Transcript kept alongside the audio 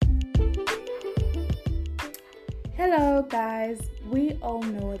Hello, guys. We all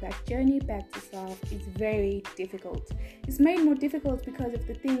know that journey back to self is very difficult. It's made more difficult because of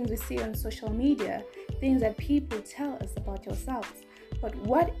the things we see on social media, things that people tell us about yourselves. But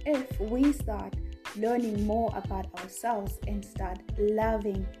what if we start learning more about ourselves and start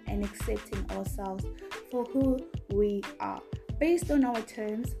loving and accepting ourselves for who we are? Based on our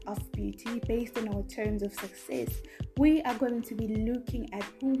terms of beauty, based on our terms of success, we are going to be looking at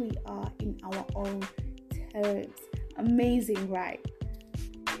who we are in our own terms. Amazing, right?